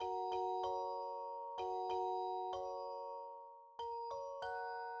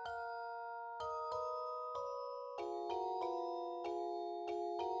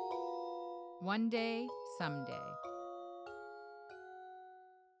One day, someday.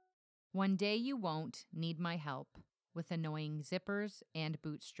 One day you won't need my help with annoying zippers and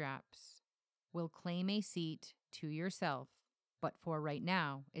bootstraps. We'll claim a seat to yourself, but for right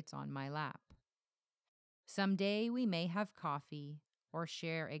now, it's on my lap. Someday we may have coffee or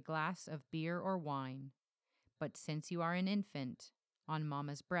share a glass of beer or wine, but since you are an infant, on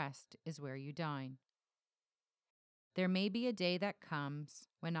mama's breast is where you dine. There may be a day that comes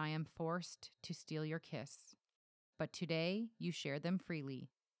when I am forced to steal your kiss, but today you share them freely,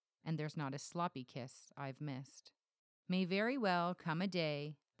 and there's not a sloppy kiss I've missed. May very well come a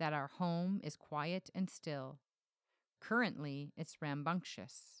day that our home is quiet and still. Currently, it's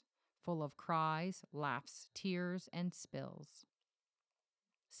rambunctious, full of cries, laughs, tears, and spills.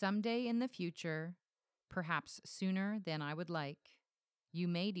 Someday in the future, perhaps sooner than I would like, you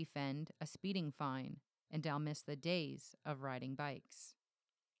may defend a speeding fine, and I'll miss the days of riding bikes.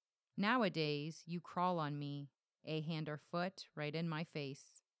 Nowadays, you crawl on me, a hand or foot right in my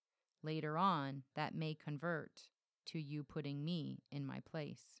face. Later on, that may convert to you putting me in my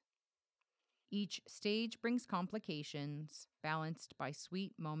place. Each stage brings complications, balanced by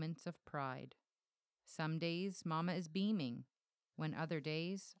sweet moments of pride. Some days, Mama is beaming, when other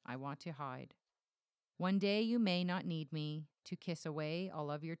days, I want to hide. One day you may not need me to kiss away all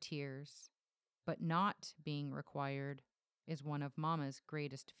of your tears, but not being required is one of Mama's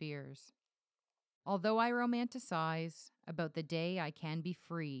greatest fears. Although I romanticize about the day I can be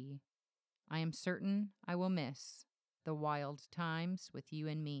free, I am certain I will miss the wild times with you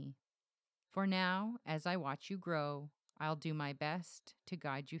and me. For now, as I watch you grow, I'll do my best to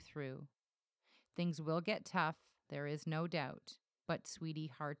guide you through. Things will get tough, there is no doubt, but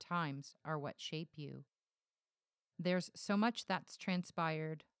sweetie, hard times are what shape you. There's so much that's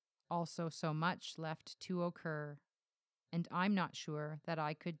transpired, also so much left to occur, and I'm not sure that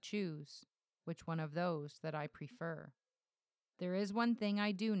I could choose which one of those that I prefer. There is one thing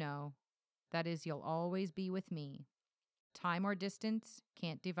I do know, that is you'll always be with me. Time or distance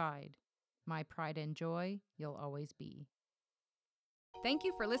can't divide. My pride and joy you'll always be. Thank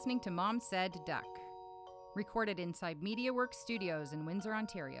you for listening to Mom Said Duck, recorded inside MediaWorks Studios in Windsor,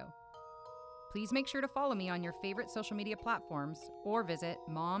 Ontario. Please make sure to follow me on your favorite social media platforms or visit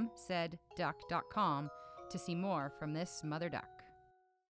momsaidduck.com to see more from this mother duck.